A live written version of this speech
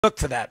Look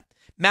for that.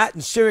 Matt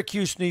in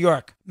Syracuse, New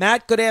York.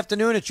 Matt, good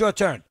afternoon. It's your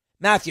turn.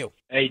 Matthew.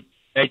 Hey,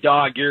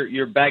 dog.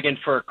 You're begging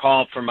for a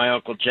call from my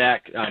Uncle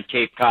Jack on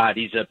Cape Cod.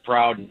 He's a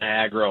proud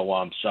Niagara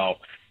alum, so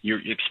you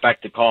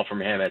expect a call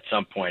from him at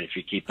some point if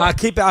you keep. I'll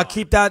keep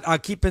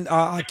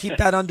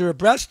that under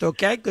abreast.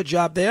 Okay, good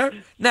job there.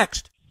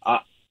 Next.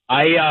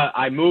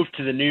 I moved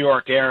to the New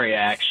York area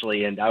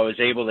actually, and I was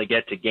able to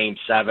get to Game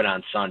 7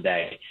 on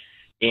Sunday.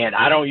 And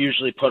I don't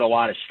usually put a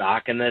lot of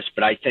stock in this,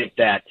 but I think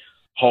that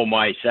home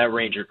ice, that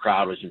Ranger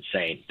crowd was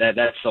insane.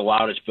 That's the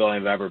loudest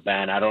building I've ever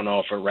been. I don't know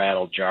if it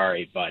rattled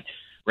Jari, but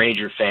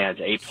Ranger fans,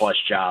 A+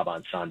 job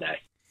on Sunday.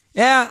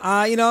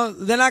 Yeah,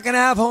 they're not going to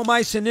have home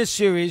ice in this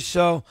series,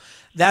 so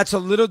that's a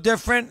little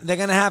different. They're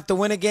going to have to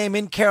win a game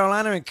in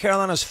Carolina, and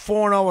Carolina's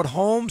 4-0 at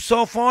home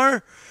so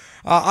far.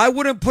 I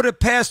wouldn't put it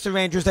past the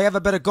Rangers. They have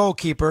a better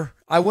goalkeeper.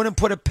 I wouldn't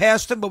put it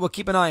past them, but we'll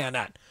keep an eye on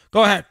that.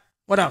 Go ahead.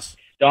 What else?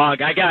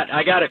 Dog, I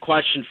got a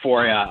question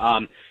for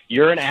you.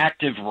 You're an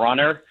active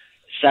runner,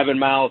 7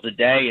 miles a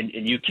day,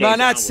 and you came no, down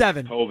not with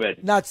 7.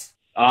 COVID.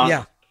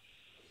 Yeah.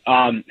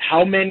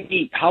 How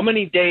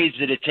many days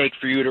did it take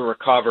for you to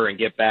recover and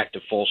get back to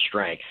full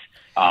strength?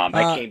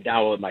 I came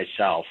down with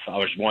myself. I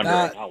was wondering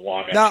how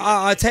long.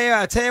 I'll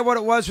tell you what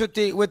it was with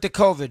the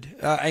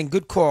COVID. And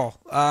good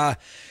call.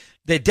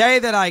 The day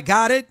that I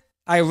got it,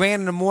 I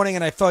ran in the morning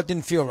and I thought it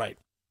didn't feel right.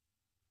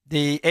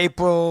 The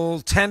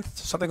April 10th,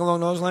 something along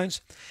those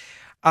lines.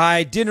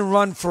 I didn't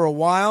run for a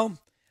while.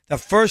 The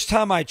first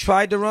time I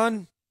tried to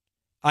run,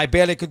 I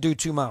barely could do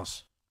 2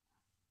 miles.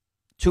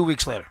 2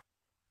 weeks later.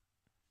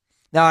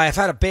 Now, I've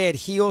had a bad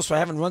heel, so I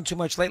haven't run too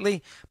much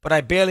lately, but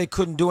I barely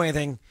couldn't do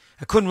anything.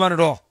 I couldn't run at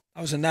all.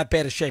 I was in that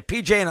bad a shape.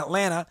 PJ in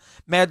Atlanta,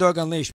 Mad Dog Unleashed.